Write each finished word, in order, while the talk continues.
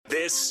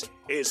This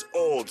is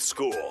Old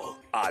School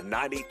on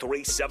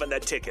 93.7 The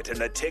Ticket and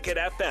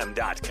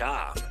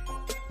theticketfm.com.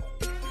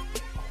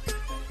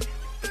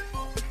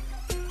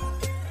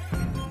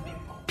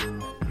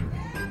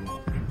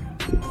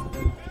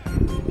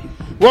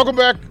 Welcome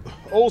back,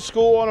 Old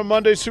School on a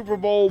Monday, Super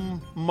Bowl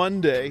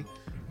Monday.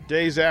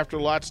 Days after,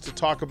 lots to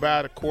talk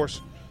about. Of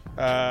course,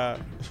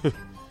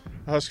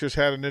 Huskers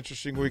had an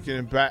interesting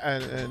weekend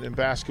in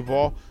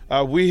basketball.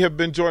 We have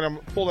been joined.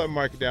 Pull that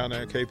mic down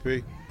there,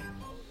 KP.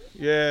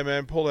 Yeah,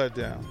 man, pull that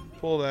down.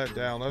 Pull that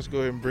down. Let's go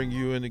ahead and bring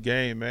you in the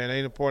game, man.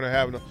 Ain't a point of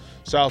having a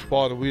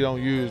southpaw that we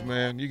don't use,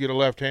 man. You get a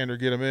left-hander,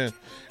 get him in.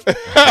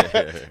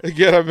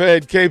 Get him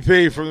in,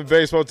 KP from the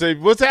baseball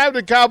team. What's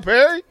happening, Kyle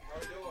Perry?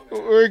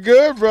 We're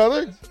good,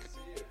 brother.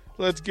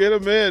 Let's get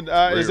him in.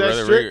 Is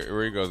that strict?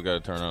 Rigo's got to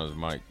turn on his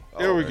mic.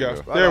 There we go.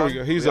 There we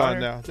go. He's on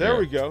now. There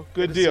we go.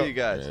 Good deal. See you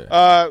guys.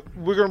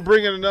 We're going to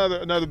bring in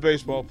another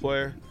baseball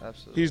player.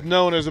 Absolutely. He's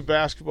known as a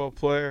basketball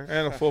player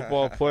and a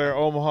football player,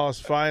 Omaha's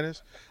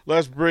finest.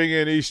 Let's bring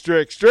in E.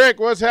 Strick. Strick,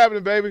 what's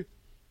happening, baby?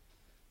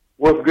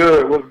 What's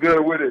good? What's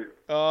good with it?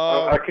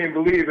 I can't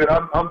believe it.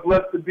 I'm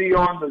blessed to be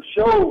on the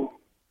show.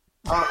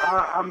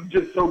 I'm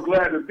just so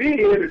glad to be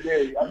here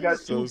today. I got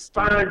two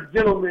fine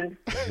gentlemen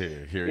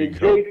in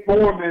Jay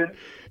Foreman,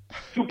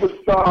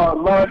 superstar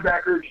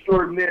linebacker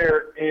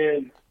extraordinaire,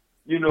 and,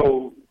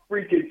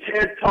 freaking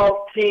TED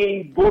Talk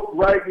team, book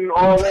writing,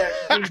 all that.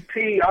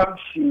 VP, I'm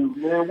shoot,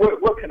 man.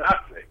 What can I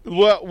say?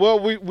 Well,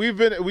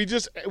 we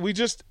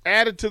just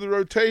added to the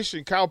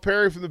rotation. Kyle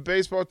Perry from the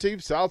baseball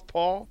team,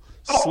 southpaw,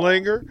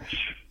 slinger.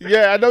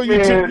 Yeah, I know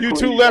you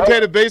two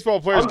left-handed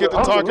baseball players get to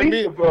talk to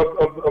me. Of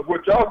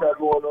what y'all got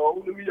going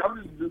on.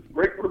 I'm just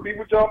grateful to be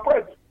with y'all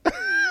present.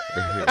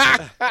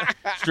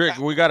 Strick,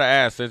 we got to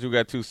ask, since we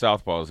got two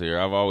southpaws here.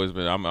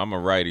 I'm a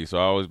righty, so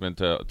I always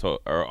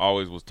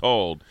always was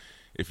told,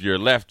 if you're a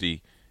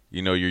lefty,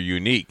 you're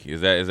unique.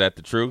 Is that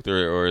the truth,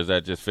 or is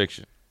that just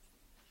fiction?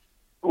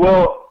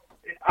 Well,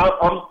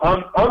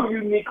 I'm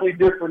uniquely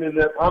different in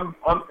that I'm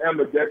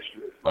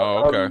ambidextrous.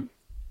 Oh, okay.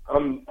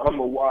 I'm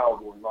a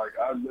wild one. Like,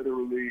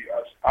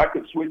 I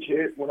could switch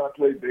hit when I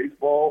played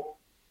baseball.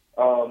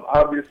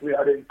 Obviously,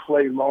 I didn't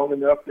play long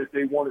enough that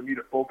they wanted me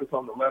to focus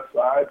on the left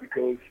side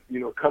because,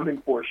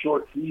 coming for a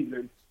short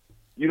season,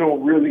 you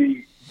don't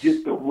really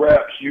get the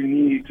reps you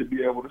need to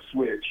be able to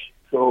switch.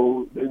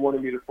 So they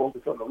wanted me to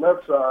focus on the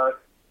left side.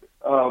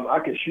 I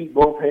can shoot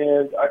both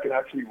hands. I can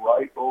actually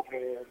write both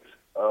hands.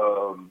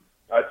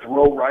 I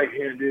throw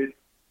right-handed.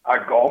 I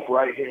golf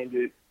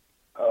right-handed.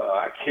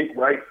 I kick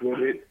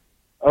right-footed.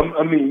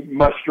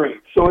 My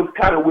strength. So it's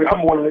kind of weird.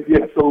 I'm one of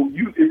the, so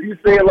if you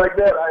say it like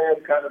that, I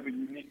am kind of a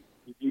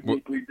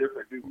uniquely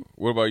different dude.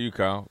 What about you,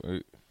 Kyle?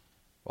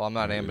 Well, I'm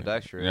not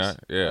ambidextrous.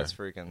 Yeah. That's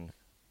freaking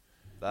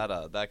that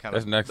kind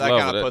that's of next that level.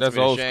 kind of puts That's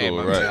me old to shame.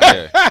 school,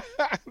 right?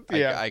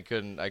 Yeah. I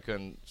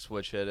couldn't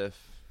switch hit if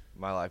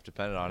my life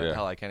depended on it. Yeah.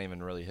 Hell, I can't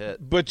even really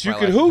hit. But you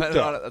could hoop,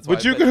 though.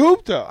 But you could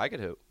hoop, though. I could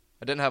hoop.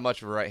 I didn't have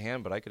much of a right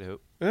hand, but I could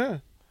hoop. Yeah.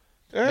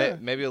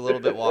 Maybe a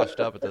little bit washed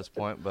up at this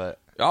point,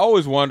 but I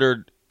always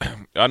wondered.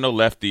 I know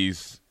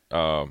lefties.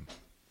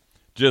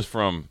 Just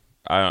from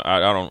I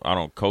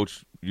don't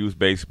coach youth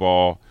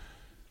baseball,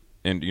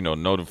 and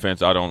no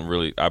defense.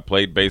 I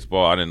played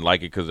baseball. I didn't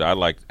like it because I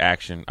like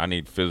action. I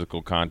need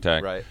physical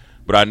contact. Right.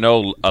 But I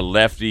know a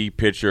lefty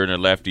pitcher and a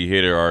lefty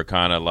hitter are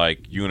kind of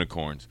like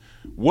unicorns.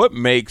 What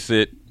makes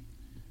it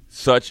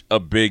such a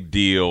big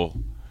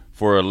deal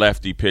for a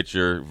lefty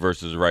pitcher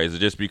versus right? Is it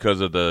just because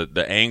of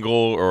the angle,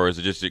 or is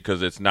it just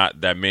because it's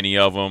not that many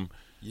of them?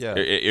 yeah,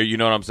 You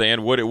know what I'm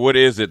saying? What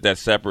is it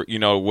that's separate?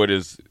 What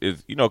is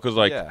because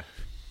like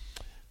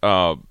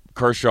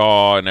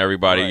Kershaw and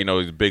everybody, right.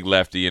 He's a big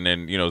lefty, and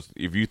then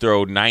if you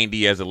throw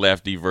 90 as a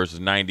lefty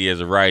versus 90 as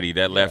a righty,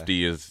 that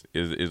lefty is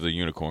a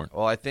unicorn.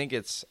 Well, I think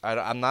it's.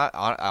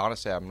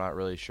 Honestly, I'm not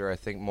really sure. I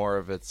think more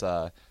of it's.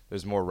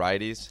 There's more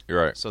righties.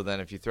 You're right. So then,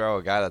 if you throw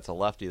a guy that's a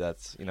lefty,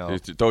 that's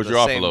it throws you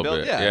off a little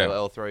bit. Yeah,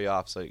 it'll throw you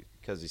off. So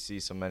because you see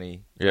so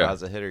many.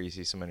 As a hitter, you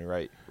see so many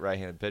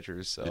right-handed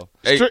pitchers. So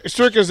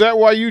Strick, is that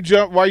why you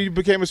Why you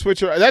became a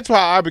switch hitter? That's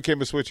how I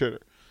became a switch hitter.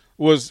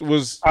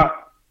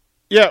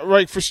 Yeah,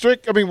 right. For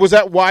Strick, was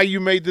that why you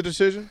made the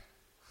decision?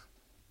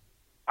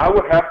 I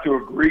would have to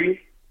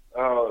agree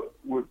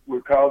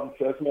with Kyle's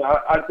assessment.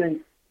 I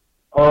think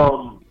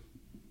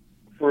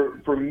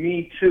for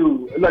me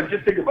too, like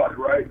just think about it,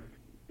 right?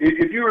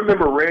 If you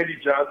remember Randy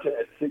Johnson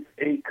at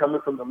 6'8",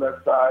 coming from the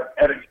left side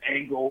at an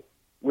angle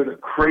with a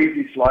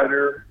crazy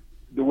slider,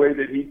 the way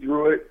that he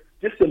threw it,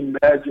 just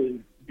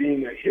imagine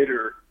being a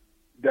hitter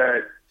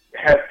that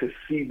has to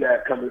see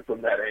that coming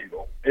from that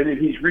angle. And then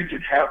he's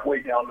reaching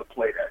halfway down the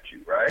plate at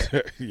you,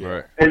 right? Yeah.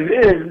 Right. And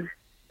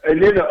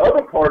then the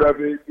other part of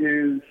it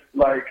is,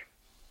 like,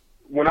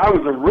 when I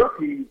was a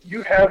rookie,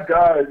 you have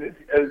guys,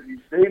 as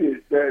you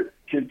stated, that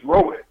can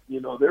throw it.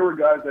 There were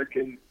guys that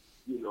can,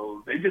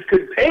 they just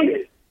couldn't paint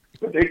it,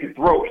 but they can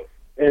throw it.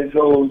 And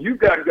so you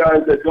got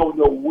guys that don't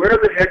know where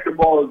the heck the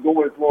ball is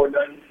going, throwing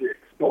 96,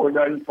 throwing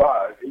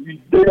 95,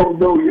 and they don't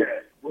know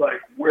yet, like,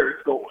 where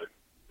it's going.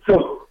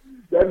 So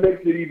that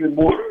makes it even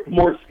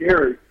more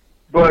scary.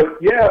 But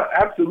yeah,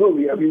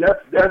 absolutely. I mean,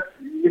 that's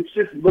it's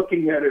just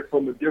looking at it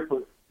from a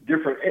different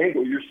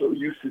angle. You're so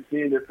used to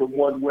seeing it from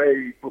one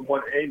way, from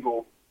one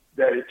angle,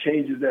 that it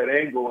changes that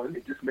angle, and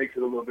it just makes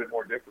it a little bit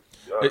more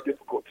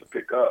difficult to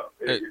pick up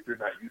if you're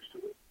not used to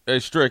it. Hey,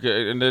 Strick,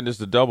 and then just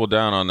to double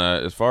down on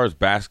that, as far as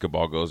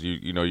basketball goes,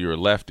 you know, you're a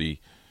lefty.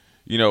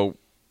 You know,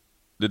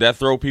 did that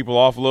throw people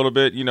off a little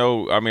bit? You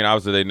know, I mean,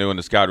 obviously they knew in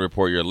the scouting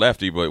report you're a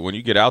lefty, but when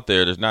you get out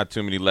there, there's not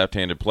too many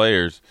left-handed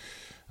players,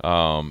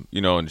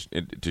 you know,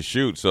 to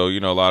shoot. So, you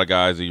know, a lot of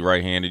guys are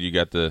right-handed. You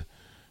got the,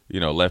 you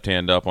know, left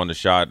hand up on the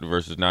shot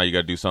versus now you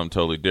got to do something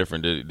totally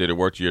different. Did it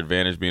work to your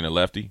advantage being a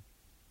lefty?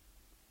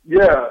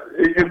 Yeah,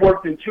 it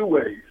worked in two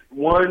ways.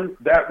 One,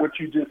 that what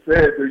you just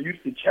said, they're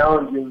used to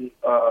challenging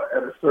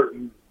at a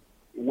certain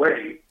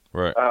way,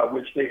 right?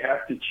 Which they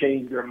have to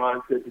change their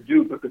mindset to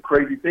do. But the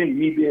crazy thing,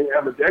 me being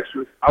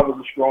ambidextrous, I was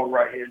a strong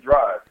right-hand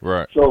drive.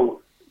 Right.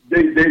 So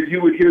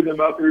you would hear them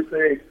out there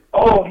saying,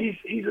 "Oh,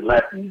 he's a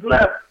left, he's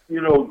left,"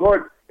 you know,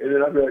 guard. And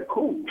then I'd be like,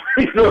 "Cool,"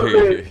 you know what I'm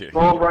saying?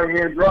 Strong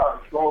right-hand drive,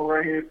 strong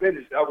right-hand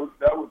finish. That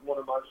was one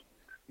of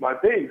my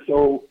things.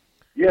 So.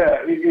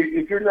 Yeah,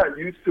 if you're not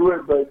used to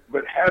it,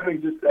 but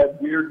having just that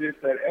weirdness,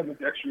 that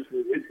ambidextrous,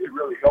 it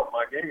really helped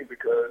my game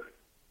because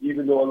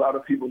even though a lot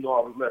of people know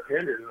I was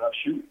left-handed and I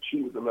shoot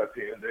with the left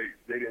hand,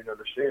 they didn't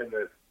understand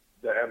that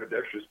the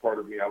ambidextrous part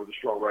of me, I was a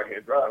strong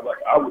right-hand drive. Like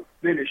I would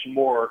finish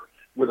more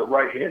with a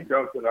right-hand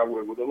dunk than I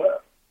would with a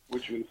left,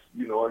 which was,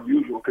 you know,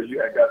 unusual because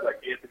you had guys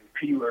like Anthony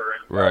Peeler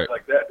and guys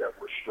like that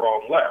were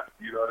strong left.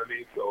 You know what I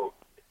mean? So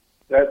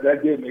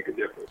that did make a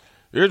difference.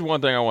 Here's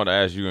one thing I want to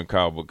ask you and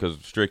Kyle, because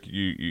Strick,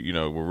 you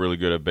know, we're really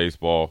good at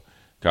baseball.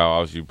 Kyle,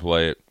 obviously you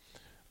play it.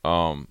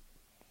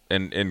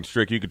 And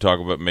Strick, you could talk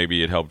about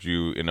maybe it helped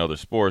you in other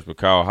sports, but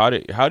Kyle, how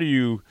do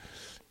you?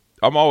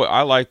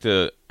 I like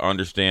to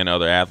understand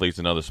other athletes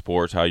in other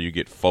sports, how you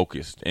get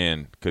focused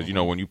in, because you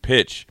know when you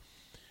pitch,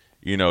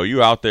 you know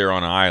you out there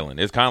on an island.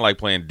 It's kind of like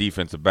playing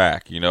defensive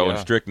back, you know, and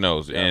Strick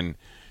knows. Yeah. And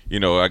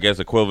you know, I guess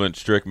equivalent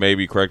Strick,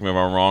 maybe correct me if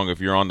I'm wrong,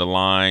 if you're on the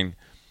line.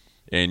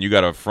 And you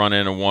got a front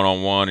end of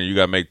one-on-one, and you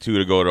got to make two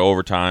to go to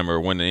overtime or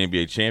win the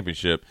NBA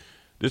championship.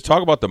 Just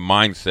talk about the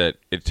mindset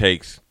it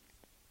takes,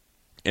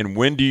 and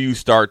when do you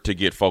start to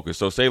get focused?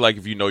 So say like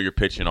if you know you're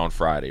pitching on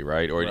Friday,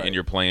 right? Or and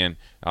you're playing,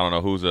 I don't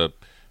know, who's a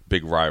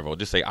big rival.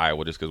 Just say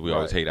Iowa just because we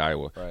always hate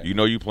Iowa. Right. You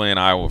know you playing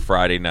Iowa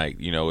Friday night.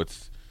 You know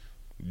it's,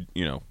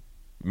 you know,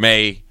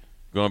 May,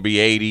 going to be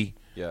 80.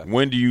 Yeah.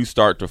 When do you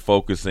start to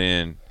focus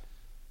in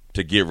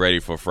to get ready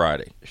for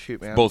Friday?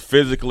 Shoot, man. Both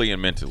physically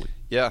and mentally.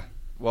 Yeah.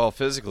 Well,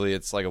 physically,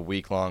 it's like a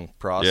week-long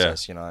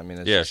process, you know. I mean,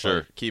 it's just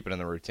like keep it in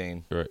the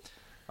routine. Right.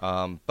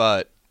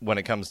 But when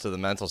it comes to the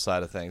mental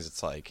side of things,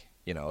 it's like,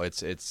 you know,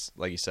 it's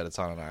like you said, it's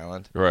on an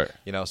island. Right.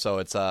 You know, so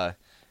it's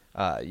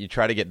you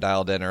try to get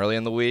dialed in early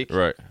in the week.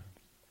 Right.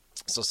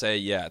 So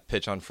say,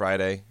 pitch on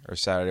Friday or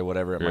Saturday,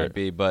 whatever it might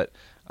be. But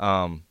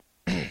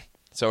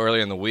so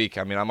early in the week,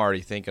 I mean, I'm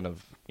already thinking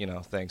of, you know,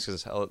 things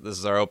because this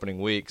is our opening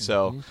week.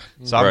 So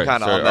I'm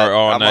kind of on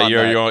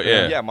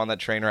that. I'm on that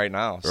train right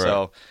now. Right.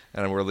 So,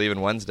 and we're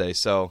leaving Wednesday.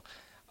 So,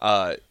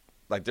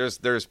 like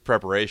there's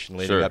preparation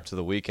leading up to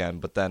the weekend.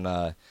 But then,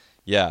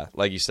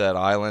 like you said,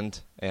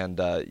 island,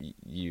 and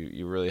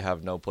you really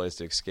have no place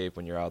to escape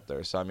when you're out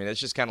there. So, I mean, it's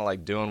just kind of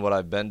like doing what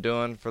I've been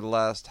doing for the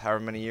last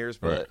however many years.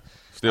 But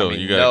still, I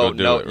mean, you got to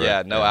go do it.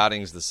 Yeah, no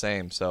outing's the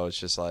same. So it's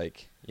just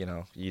like, you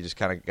know, you just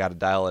kind of got to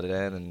dial it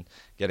in and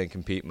get in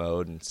compete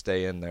mode and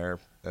stay in there.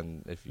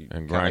 And if you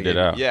grind it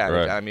out,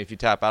 I mean, if you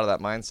tap out of that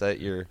mindset,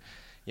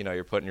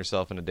 you're putting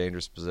yourself in a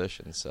dangerous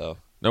position. So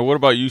now, what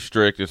about you,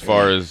 Strick? As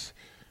far as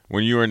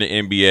when you were in the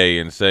NBA,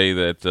 and say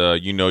that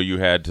you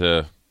had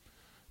to,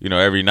 you know,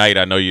 every night.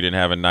 I know you didn't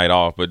have a night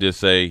off, but just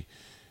say,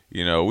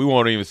 you know, we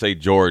won't even say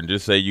Jordan.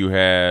 Just say you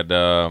had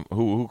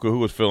who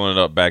was filling it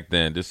up back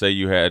then. Just say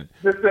you had.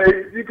 Just say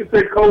you could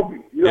say Kobe.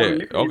 You know,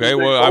 okay.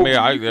 Well, Kobe.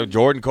 I mean,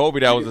 Jordan, Kobe,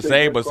 that was the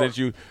same. But since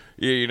you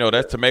know,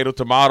 that's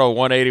tomato,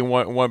 180,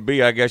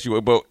 1B, I guess you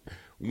would. But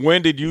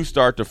when did you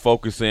start to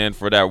focus in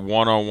for that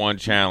one-on-one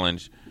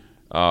challenge,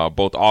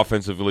 both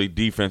offensively,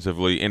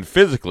 defensively, and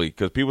physically?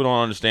 Because people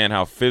don't understand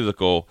how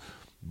physical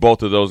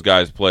both of those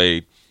guys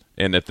played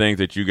and the things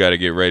that you got to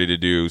get ready to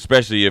do,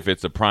 especially if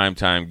it's a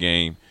primetime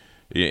game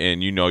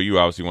and you know you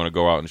obviously want to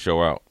go out and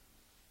show out.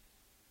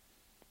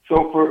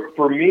 So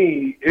for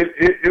me,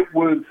 it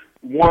was,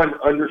 one,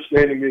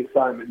 understanding the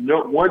assignment.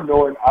 One,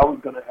 knowing I was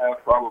going to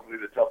have probably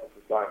the toughest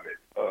assignment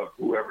of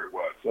whoever it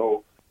was.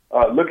 So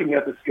looking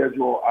at the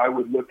schedule, I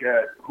would look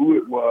at who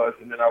it was,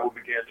 and then I would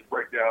begin to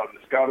break down the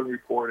scouting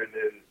report and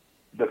then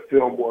the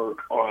film work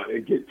on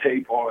and get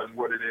tape on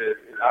what it is.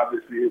 And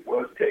obviously it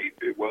was tape.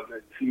 It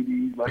wasn't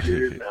CDs like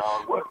it is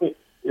now.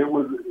 It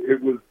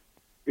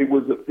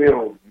was a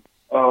film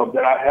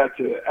that I had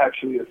to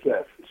actually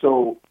assess.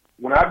 So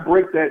when I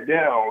break that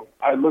down,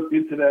 I looked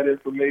into that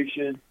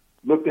information,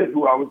 looked at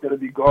who I was going to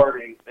be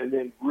guarding, and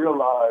then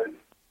realized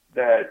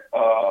that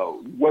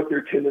what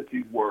their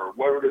tendencies were,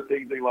 what are the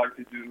things they like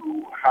to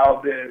do, am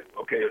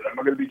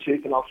I going to be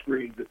chasing off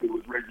screens if it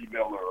was Reggie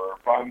Miller, or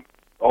if I'm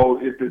oh,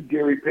 if it's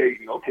Gary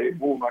Payton, okay,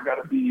 boom, I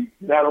got to be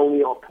not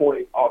only on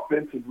point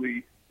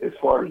offensively as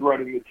far as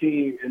running the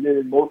team, and then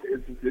in most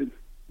instances,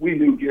 we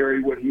knew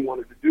Gary what he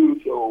wanted to do,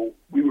 so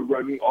we were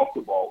running off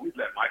the ball. We'd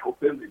let Michael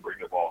Finley bring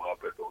the ball up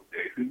at those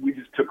days, and we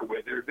just took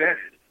away their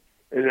advantage.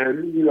 And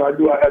then, you know, I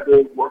knew I had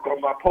to work on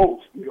my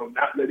post, you know,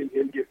 not letting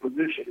him get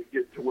position and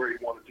get to where he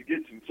wanted to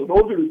get to. So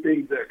those are the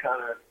things that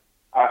kind of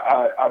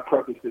I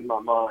prefaced in my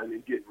mind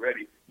and getting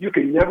ready. You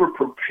can never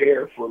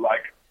prepare for,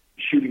 like,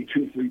 shooting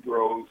 2 free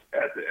throws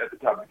at the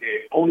top of the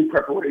game. Only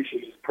preparation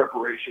is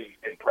preparation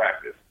and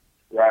practice,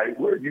 right?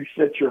 Where you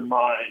set your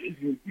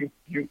mind,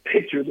 you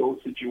picture those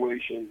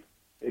situations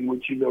in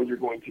which you know you're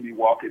going to be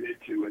walking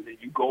into, and then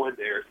you go in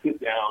there,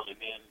 sit down, and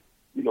then,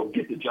 you know,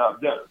 get the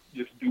job done.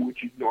 Just do what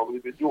you've normally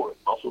been doing,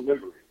 muscle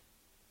memory.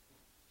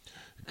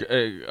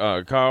 Hey,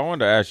 Kyle, I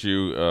wanted to ask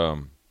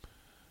you,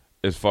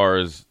 as far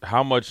as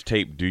how much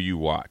tape do you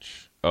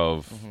watch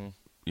of,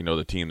 you know,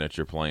 the team that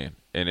you're playing?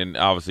 And then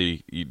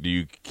obviously, do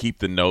you keep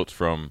the notes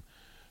from,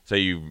 say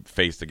you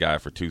faced a guy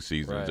for 2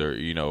 seasons,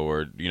 right.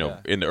 or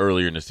in the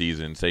earlier in the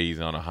season, say he's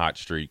on a hot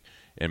streak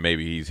and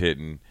maybe he's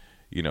hitting,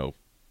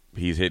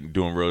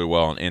 doing really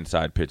well on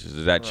inside pitches.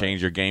 Does that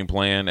change your game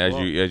plan as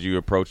you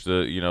approach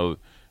the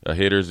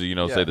hitters?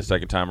 Say the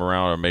second time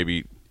around, or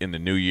maybe in the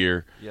new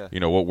year. Yeah.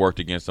 What worked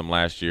against them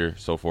last year,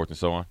 so forth and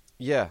so on.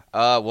 Yeah.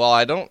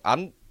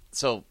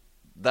 So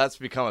that's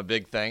become a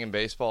big thing in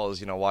baseball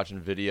is,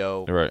 watching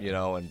video, right.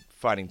 And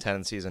finding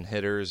tendencies in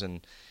hitters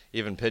and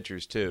even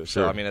pitchers too.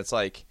 Sure. So, I mean, it's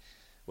like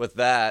with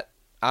that,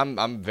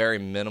 I'm very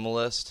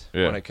minimalist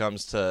when it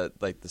comes to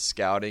like the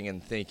scouting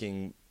and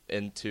thinking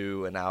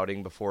into an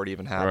outing before it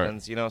even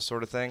happens,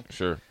 sort of thing.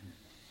 Sure.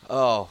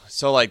 Oh,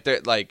 so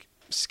like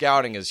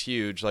scouting is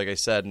huge, like I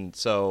said. And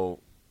so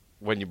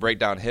when you break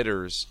down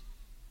hitters,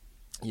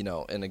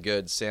 in a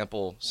good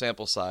sample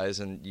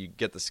size, and you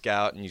get the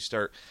scout and you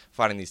start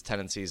finding these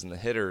tendencies in the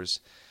hitters,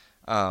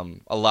 a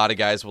lot of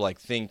guys will like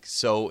think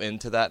so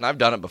into that. And I've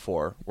done it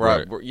before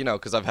where,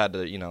 because I've had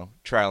to,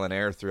 trial and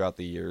error throughout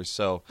the years.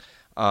 So,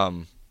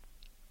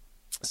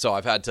 so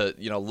I've had to,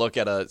 look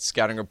at a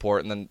scouting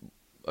report, and then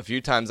a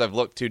few times I've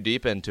looked too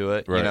deep into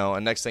it, right.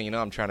 And next thing you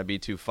know, I'm trying to be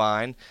too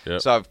fine.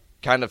 Yep. So I've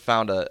kind of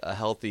found a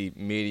healthy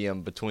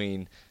medium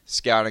between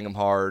scouting them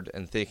hard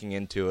and thinking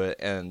into it,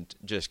 and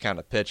just kind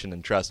of pitching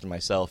and trusting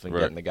myself and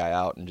getting the guy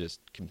out and just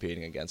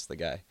competing against the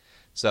guy.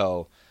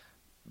 So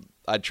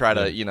I try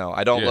to,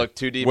 I don't look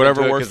too deep.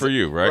 Whatever into it works for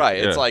you, right? Right.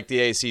 Yeah. It's like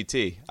the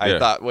ACT. I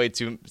thought way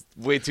too much,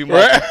 way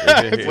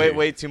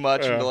too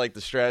much into like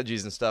the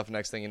strategies and stuff.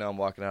 Next thing you know, I'm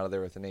walking out of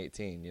there with an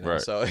 18.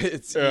 Right. So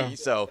it's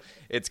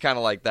kind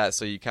of like that.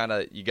 So you got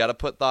to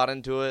put thought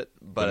into it,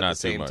 but at the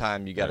same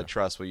time, you got to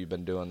trust what you've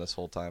been doing this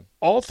whole time.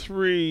 All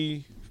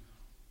three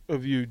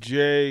of you,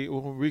 Jay,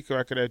 Rico,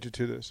 I could add you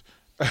to this,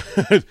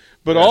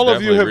 but all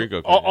of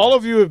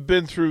you have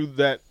been through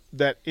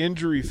that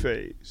injury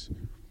phase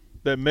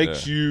that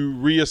makes you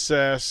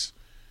reassess,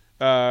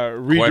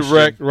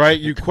 redirect, right?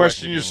 You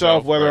question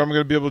yourself whether I'm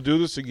going to be able to do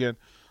this again.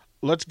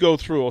 Let's go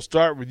through. I'll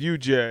start with you,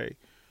 Jay.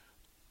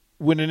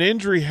 When an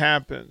injury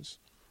happens,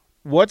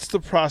 what's the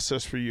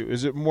process for you?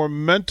 Is it more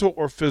mental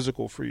or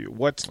physical for you?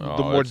 What's the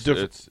more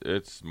difficult?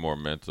 It's more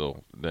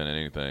mental than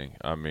anything.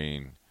 I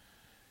mean,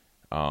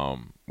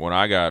 when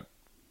I've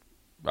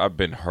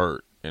been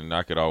hurt, and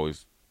I could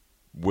always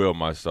will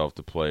myself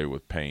to play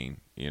with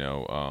pain,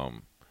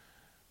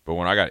 but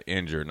when I got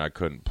injured and I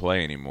couldn't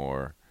play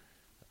anymore,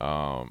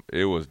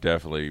 it was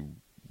definitely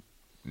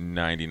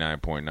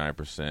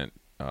 99.9%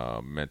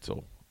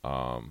 mental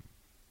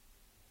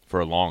for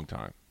a long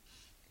time,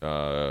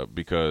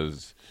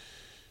 because,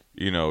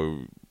 as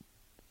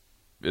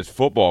a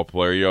football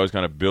player, you always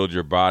kind of build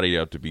your body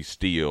up to be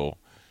steel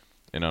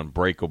and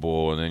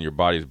unbreakable, and then your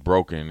body's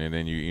broken, and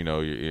then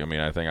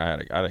I think I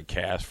had a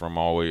cast from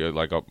all the way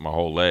like up my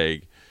whole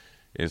leg.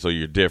 And so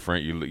you're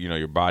different.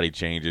 Your body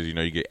changes. You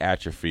get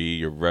atrophy.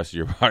 Your rest of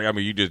your body. I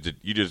mean,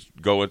 you just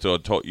go into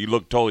you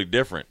look totally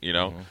different.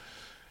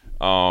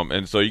 Mm-hmm.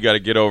 And so you got to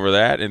get over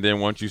that. And then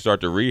once you start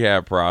the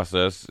rehab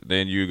process,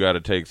 then you got to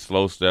take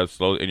slow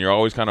steps, and you're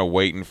always kind of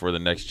waiting for the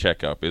next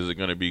checkup. Is it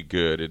going to be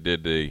good? It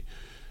did the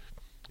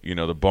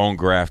bone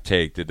graft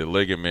take? Did the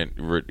ligament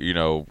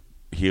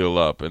heal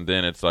up? And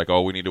then it's like,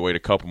 oh, we need to wait a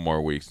couple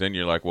more weeks. Then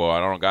you're like, well, I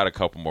don't got a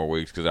couple more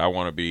weeks because I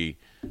want to be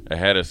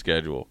ahead of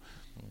schedule.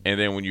 And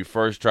then when you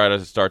first try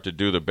to start to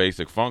do the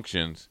basic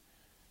functions,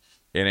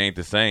 it ain't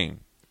the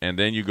same. And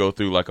then you go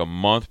through like a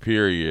month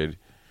period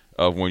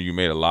of when you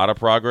made a lot of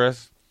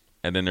progress,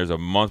 and then there's a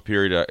month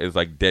period that is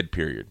like dead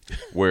period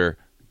where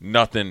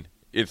nothing,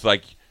 it's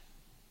like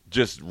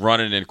just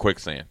running in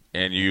quicksand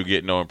and you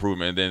get no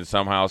improvement. And then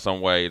somehow,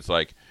 some way, it's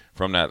like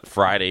from that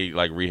Friday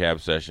like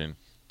rehab session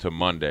to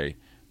Monday,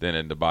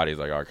 then the body's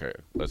like, okay,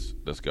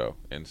 let's go.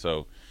 And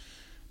so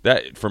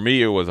that, for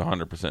me, it was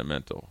 100%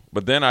 mental.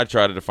 But then I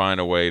tried to find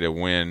a way to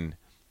win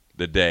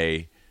the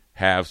day,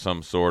 have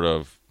some sort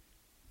of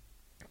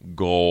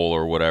goal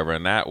or whatever,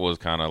 and that was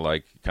kind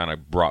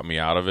of brought me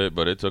out of it.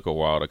 But it took a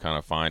while to kind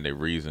of find a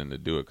reason to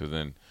do it, because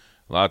then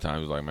a lot of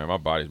times it's like, man, my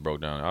body's broke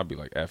down. I'd be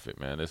like, F it,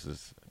 man. This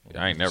is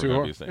I ain't never Too going to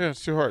hard. be the same. Yeah,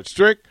 it's too hard.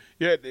 Strick,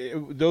 yeah,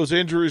 those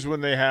injuries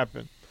when they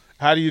happen,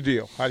 how do you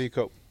deal? How do you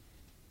cope?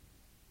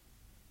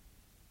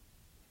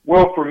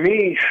 Well, for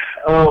me,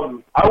 I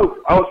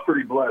was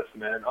pretty blessed,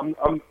 man. I'm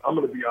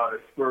going to be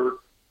honest. For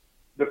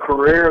the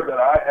career that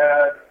I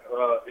had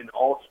in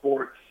all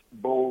sports,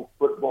 both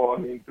football,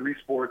 3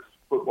 sports,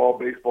 football,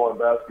 baseball, and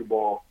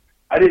basketball,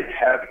 I didn't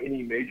have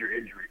any major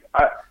injuries.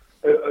 I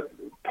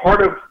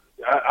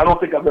don't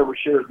think I've ever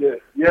shared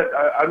this. Yet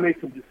I made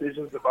some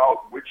decisions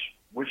about which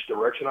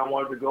direction I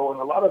wanted to go,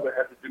 and a lot of it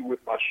had to do with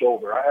my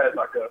shoulder. I had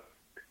like a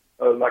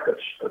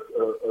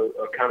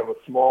kind of a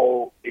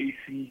small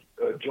AC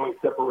joint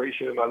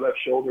separation in my left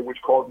shoulder,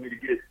 which caused me to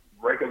get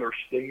regular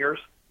stingers.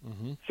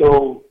 Mm-hmm.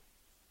 So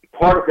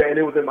part of that, and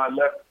it was in my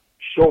left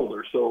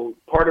shoulder. So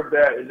part of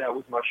that, and that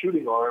was my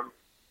shooting arm.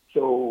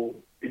 So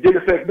it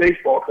didn't affect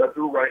baseball because I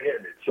threw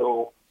right-handed.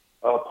 So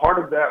part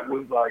of that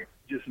was like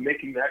just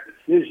making that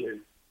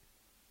decision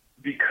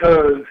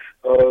because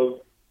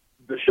of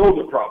the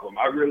shoulder problem.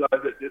 I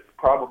realized that this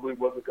probably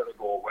wasn't going to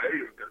go away.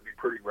 It was going to be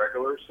pretty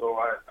regular. So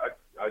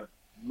I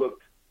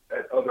looked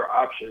at other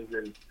options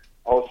and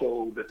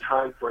also the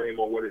time frame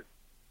on what a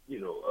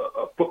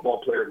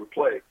football player would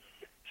play.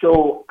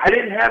 So I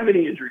didn't have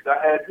many injuries. I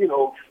had,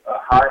 a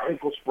high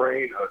ankle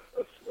sprain,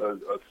 a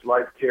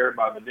slight tear in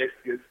my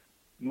meniscus.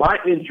 My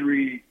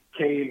injury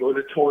came with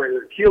a torn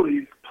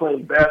Achilles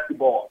playing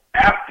basketball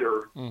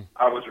after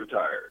I was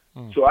retired.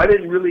 So I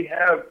didn't really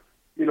have,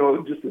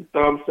 just a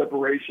thumb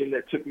separation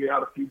that took me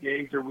out a few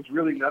games. There was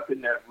really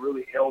nothing that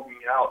really held me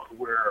out to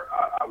where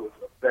I was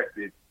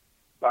affected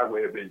by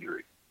way of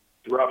injury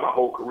throughout my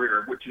whole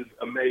career, which is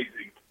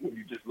amazing when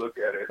you just look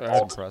at it. That's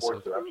all the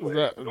sports that I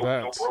played.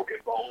 No broken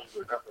bones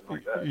or nothing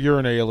like that. You're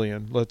an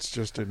alien. Let's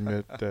just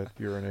admit that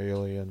you're an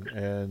alien.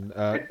 And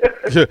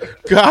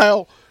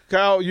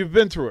Kyle, you've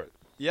been through it.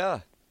 Yeah.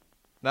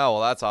 No,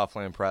 well, that's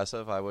awfully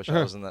impressive. I wish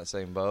I was in that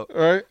same boat.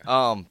 All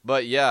right.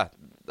 But yeah,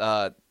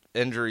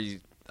 injury.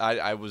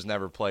 I was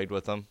never played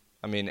with them.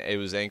 It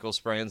was ankle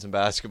sprains in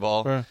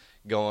basketball,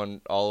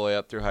 going all the way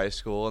up through high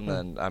school, and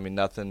then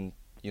nothing,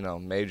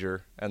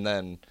 major. And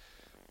then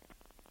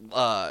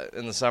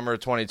in the summer of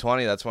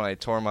 2020, that's when I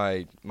tore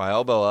my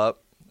elbow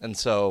up, and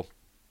so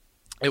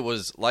it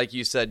was like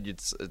you said,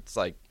 it's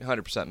like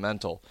 100%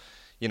 mental,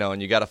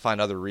 and you got to find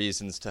other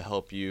reasons to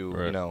help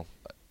you,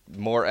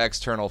 more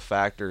external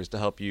factors to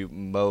help you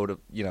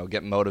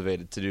get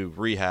motivated to do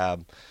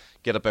rehab,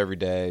 get up every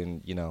day,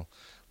 and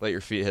let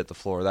your feet hit the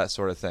floor, that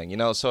sort of thing.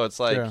 So it's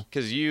like,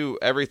 because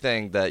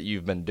everything that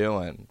you've been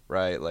doing,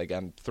 right? Like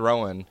I'm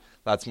throwing,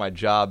 that's my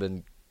job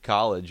in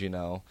college,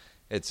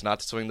 It's not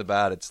to swing the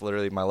bat, it's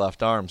literally my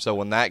left arm. So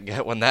when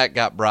that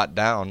got brought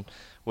down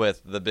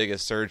with the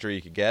biggest surgery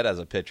you could get as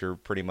a pitcher,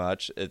 pretty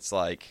much, it's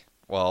like,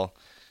 well,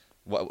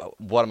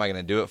 what am I going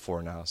to do it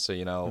for now? So,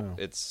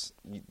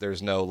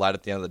 there's no light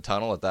at the end of the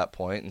tunnel at that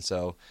point. And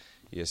so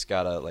you just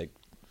got to,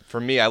 for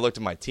me, I looked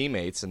at my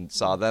teammates and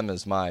saw them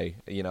as my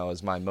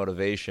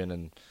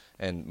motivation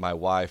and my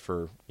why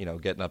for,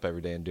 getting up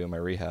every day and doing my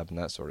rehab and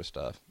that sort of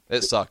stuff.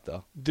 It sucked,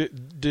 though.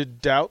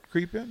 Did doubt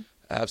creep in?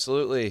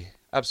 Absolutely.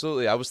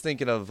 I was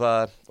thinking of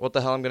what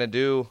the hell I'm going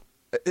to do,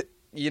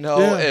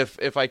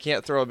 if I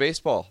can't throw a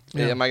baseball.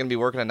 Yeah. Am I going to be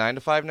working a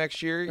 9-to-5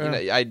 next year?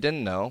 Yeah. I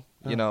didn't know.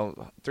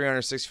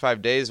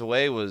 365 days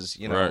away was,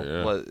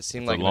 what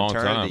seemed like an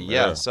eternity.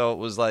 Yeah. So it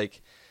was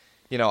like,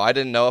 I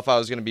didn't know if I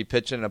was going to be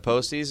pitching in a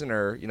postseason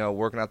or,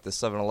 working at the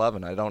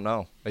 7-Eleven. I don't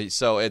know.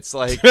 So it's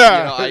like,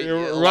 that's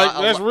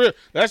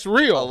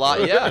real. A lot,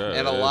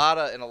 and a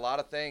lot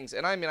of things.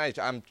 And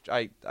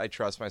I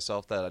trust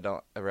myself that I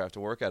don't ever have to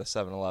work at a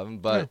 7-Eleven.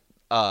 But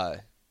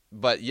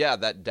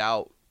that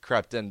doubt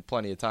crept in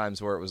plenty of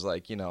times where it was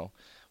like,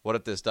 what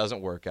if this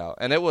doesn't work out?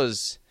 And it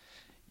was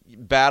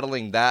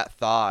battling that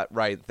thought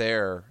right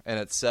there in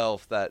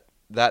itself that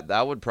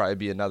would probably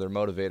be another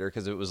motivator,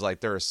 because it was like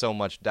there was so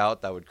much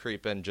doubt that would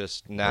creep in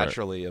just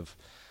naturally of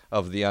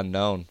the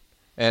unknown,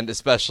 and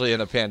especially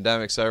in a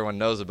pandemic, so everyone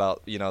knows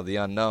about the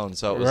unknown.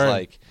 So it was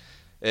like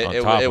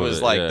it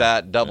was like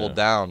that doubled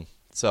down.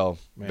 So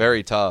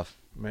very tough.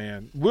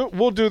 Man,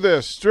 we'll do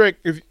this. Strick,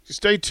 if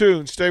stay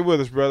tuned, stay with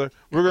us, brother.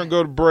 We're gonna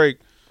go to break.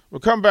 We'll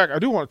come back. I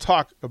do want to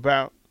talk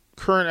about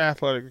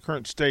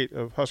current state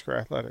of Husker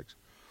athletics,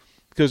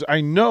 because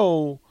I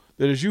know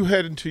that as you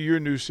head into your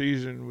new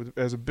season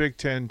as a Big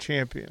Ten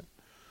champion,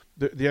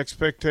 the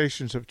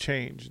expectations have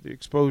changed. The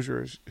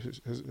exposure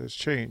has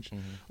changed.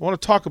 Mm-hmm. I want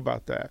to talk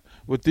about that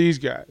with these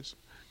guys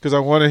because I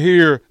want to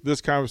hear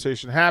this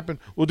conversation happen.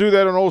 We'll do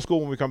that on Old School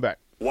when we come back.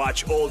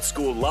 Watch Old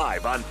School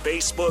live on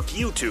Facebook,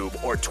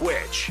 YouTube, or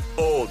Twitch.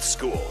 Old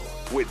School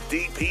with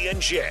DP and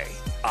J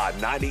on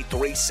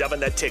 93.7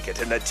 The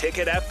Ticket and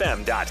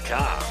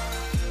theticketfm.com.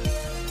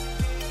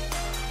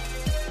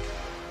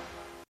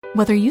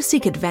 Whether you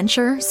seek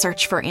adventure,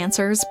 search for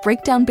answers,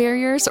 break down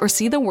barriers, or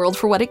see the world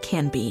for what it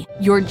can be,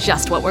 you're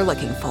just what we're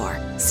looking for.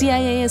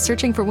 CIA is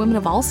searching for women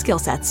of all skill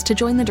sets to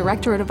join the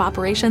Directorate of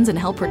Operations and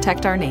help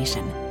protect our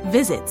nation.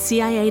 Visit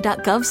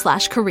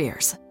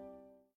cia.gov/careers.